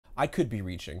I could be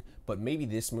reaching, but maybe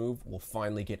this move will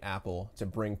finally get Apple to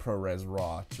bring ProRes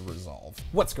Raw to Resolve.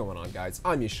 What's going on, guys?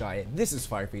 I'm Yeshaya, this is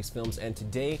FireFace Films, and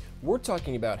today we're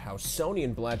talking about how Sony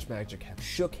and Blackmagic have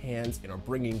shook hands and are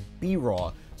bringing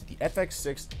BRAW to the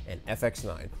FX6 and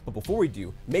FX9. But before we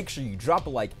do, make sure you drop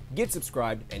a like, get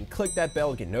subscribed, and click that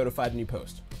bell to get notified when you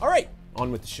post. All right,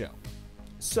 on with the show.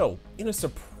 So, in a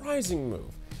surprising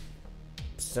move,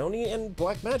 Sony and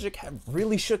Blackmagic have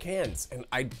really shook hands, and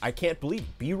I can't believe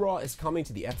it. BRAW is coming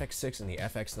to the FX6 and the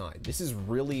FX9. This is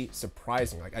really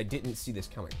surprising. Like, I didn't see this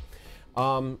coming.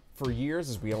 For years,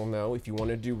 as we all know, if you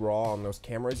want to do RAW on those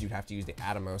cameras, you'd have to use the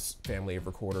Atomos family of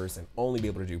recorders and only be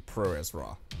able to do ProRes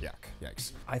Raw.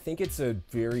 Yikes. I think it's a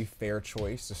very fair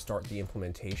choice to start the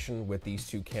implementation with these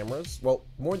two cameras. Well,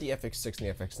 more the FX6 and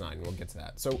the FX9, and we'll get to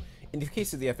that. So, in the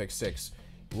case of the FX6,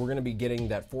 we're going to be getting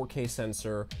that 4K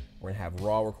sensor, we're going to have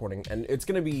RAW recording, and it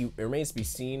remains to be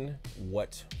seen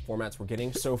what formats we're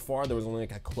getting. So far, there was only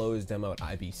like a closed demo at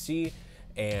IBC,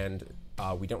 and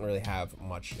we don't really have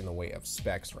much in the way of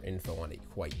specs or info on it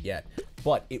quite yet.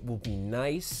 But it will be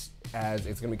nice as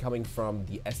it's going to be coming from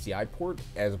the SDI port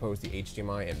as opposed to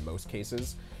HDMI in most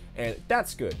cases, and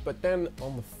that's good. But then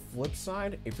on the flip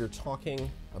side, if you're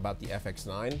talking about the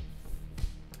FX9,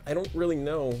 I don't really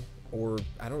know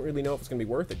if it's going to be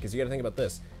worth it, because you got to think about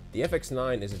this. The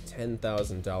FX9 is a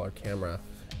 $10,000 camera,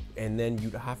 and then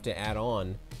you'd have to add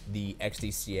on the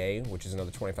XDCA, which is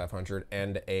another $2,500,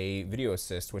 and a video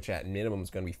assist, which at minimum is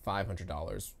going to be $500,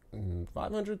 $500,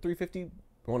 $350,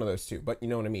 one of those two. But you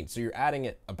know what I mean. So you're adding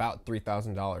it about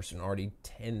 $3,000 to an already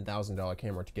 $10,000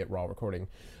 camera to get RAW recording,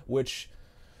 which,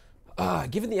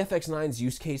 given the FX9's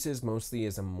use cases mostly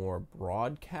as a more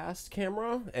broadcast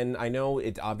camera, and I know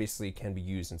it obviously can be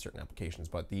used in certain applications,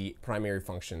 but the primary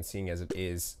function, seeing as it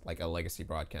is like a legacy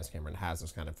broadcast camera and has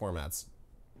those kind of formats,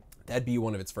 that'd be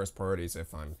one of its first priorities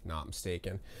if I'm not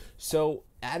mistaken. So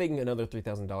adding another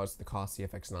 $3,000 to the cost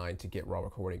of the FX9 to get RAW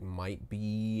recording might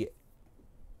be,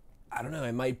 I don't know,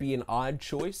 it might be an odd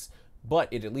choice, but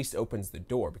it at least opens the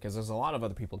door, because there's a lot of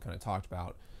other people kind of talked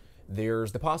about.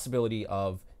 There's the possibility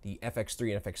of the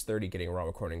FX3 and FX30 getting RAW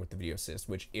recording with the video assist,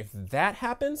 which if that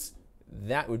happens,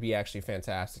 that would be actually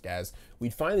fantastic, as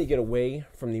we'd finally get away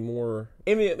from the more,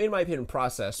 in my opinion,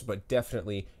 processed, but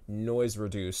definitely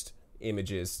noise-reduced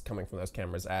images coming from those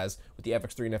cameras, as with the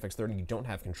FX3 and FX30, you don't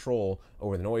have control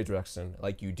over the noise reduction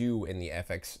like you do in the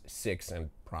FX6 and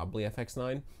probably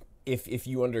FX9. If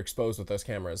you underexpose with those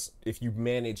cameras, if you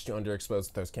manage to underexpose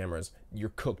with those cameras,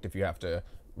 you're cooked if you have to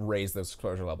raise those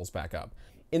exposure levels back up.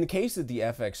 In the case of the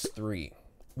FX3,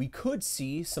 we could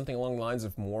see something along the lines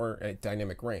of more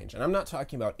dynamic range. And I'm not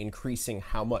talking about increasing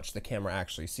how much the camera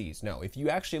actually sees. No, if you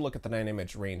actually look at the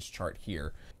dynamic range chart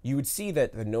here, you would see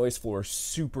that the noise floor is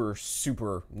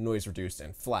super noise reduced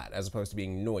and flat, as opposed to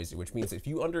being noisy, which means if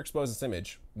you underexpose this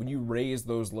image, when you raise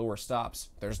those lower stops,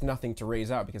 there's nothing to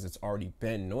raise out because it's already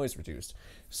been noise reduced.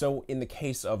 So in the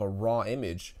case of a raw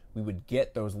image, we would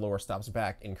get those lower stops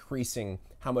back, increasing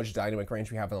how much dynamic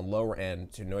range we have on the lower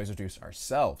end to noise reduce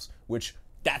ourselves, which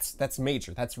that's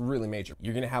major. That's really major.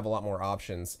 You're going to have a lot more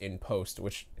options in post,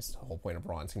 which is the whole point of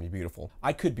RAW. It's going to be beautiful.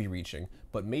 I could be reaching,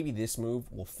 but maybe this move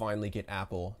will finally get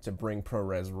Apple to bring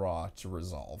ProRes Raw to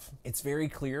Resolve. It's very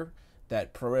clear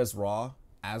that ProRes Raw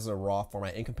as a RAW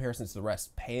format, in comparison to the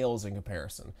rest, pales in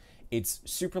comparison. It's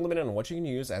super limited on what you can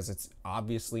use, as it's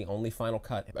obviously only Final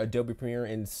Cut. Adobe Premiere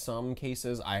in some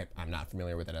cases, I'm not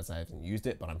familiar with it as I haven't used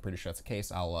it, but I'm pretty sure that's the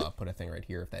case. I'll put a thing right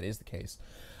here if that is the case.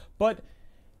 But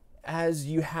as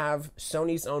you have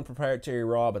Sony's own proprietary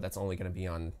RAW, but that's only going to be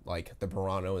on like the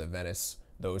Burano, the Venice,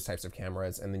 those types of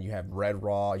cameras, and then you have Red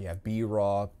RAW, you have B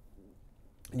RAW,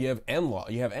 you have M RAW,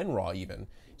 you have N RAW even.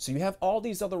 So you have all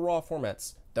these other RAW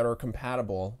formats that are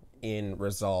compatible in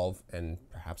Resolve and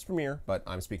perhaps Premiere, but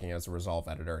I'm speaking as a Resolve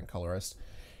editor and colorist.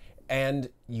 And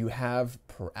you have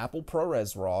Apple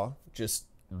ProRes Raw just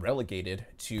relegated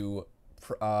to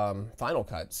Final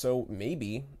Cut. So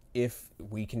maybe if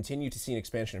we continue to see an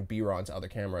expansion of BRAW into other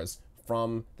cameras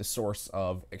from the source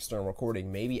of external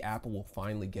recording, maybe Apple will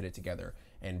finally get it together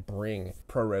and bring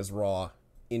ProRes Raw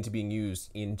into being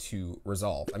used into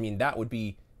Resolve. I mean, that would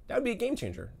be a game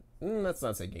changer. Let's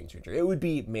not say game changer. It would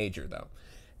be major though,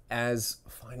 as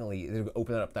finally it would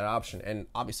open up that option. And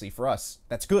obviously for us,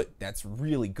 that's good. That's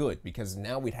really good, because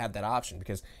now we'd have that option,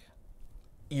 because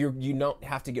you don't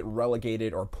have to get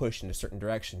relegated or pushed into certain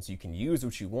directions. You can use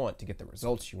what you want to get the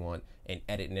results you want and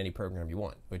edit in any program you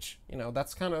want, which, you know,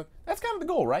 that's kind of the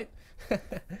goal, right?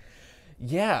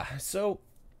 Yeah, so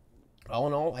all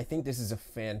in all, I think this is a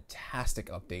fantastic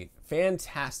update.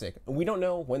 Fantastic. We don't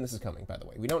know when this is coming, by the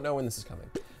way. We don't know when this is coming.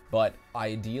 But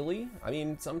ideally, I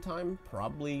mean, sometime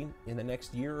probably in the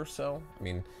next year or so. I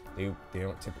mean,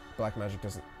 Blackmagic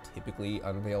doesn't typically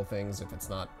unveil things if it's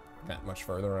not that much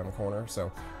further around the corner, so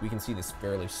we can see this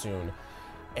fairly soon.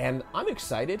 And I'm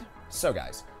excited. So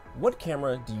guys, what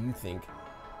camera do you think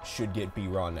should get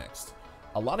BRAW next?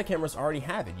 A lot of cameras already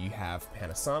have it. You have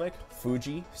Panasonic,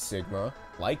 Fuji, Sigma,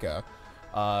 Leica,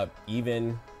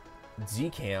 even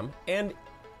Zcam, and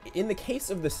in the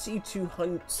case of the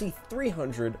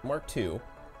C300 Mark II,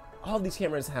 all of these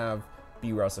cameras have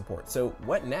BRAW support. So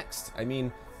what next? I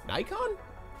mean, Nikon?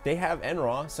 They have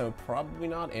NRAW, so probably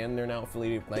not, and they're now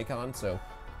affiliated with Nikon, so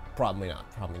probably not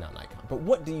Nikon. But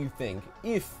what do you think,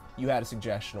 if you had a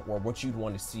suggestion or what you'd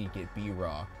want to see get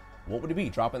BRAW, what would it be?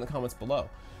 Drop it in the comments below.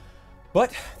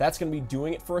 But that's going to be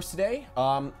doing it for us today.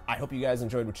 I hope you guys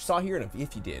enjoyed what you saw here, and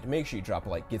if you did, make sure you drop a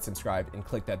like, get subscribed, and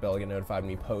click that bell to get notified when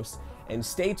we post. And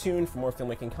stay tuned for more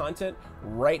filmmaking content.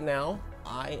 Right now,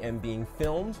 I am being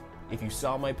filmed, if you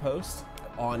saw my post,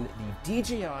 on the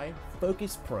DJI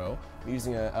Focus Pro. I'm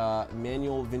using a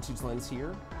manual vintage lens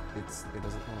here. It doesn't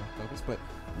want to focus, but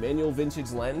manual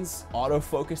vintage lens,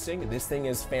 auto-focusing. This thing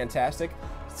is fantastic.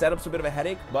 Setup's a bit of a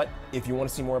headache, but if you want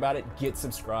to see more about it, get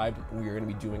subscribed. We are going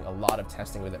to be doing a lot of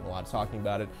testing with it and a lot of talking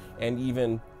about it. And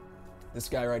even this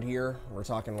guy right here, we're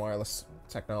talking wireless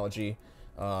technology,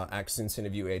 Axon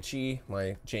Cineview HE,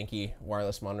 my janky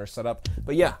wireless monitor setup.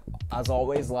 But yeah, as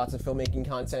always, lots of filmmaking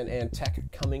content and tech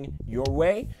coming your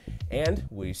way. And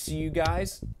we see you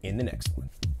guys in the next one.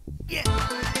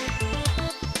 Yeah.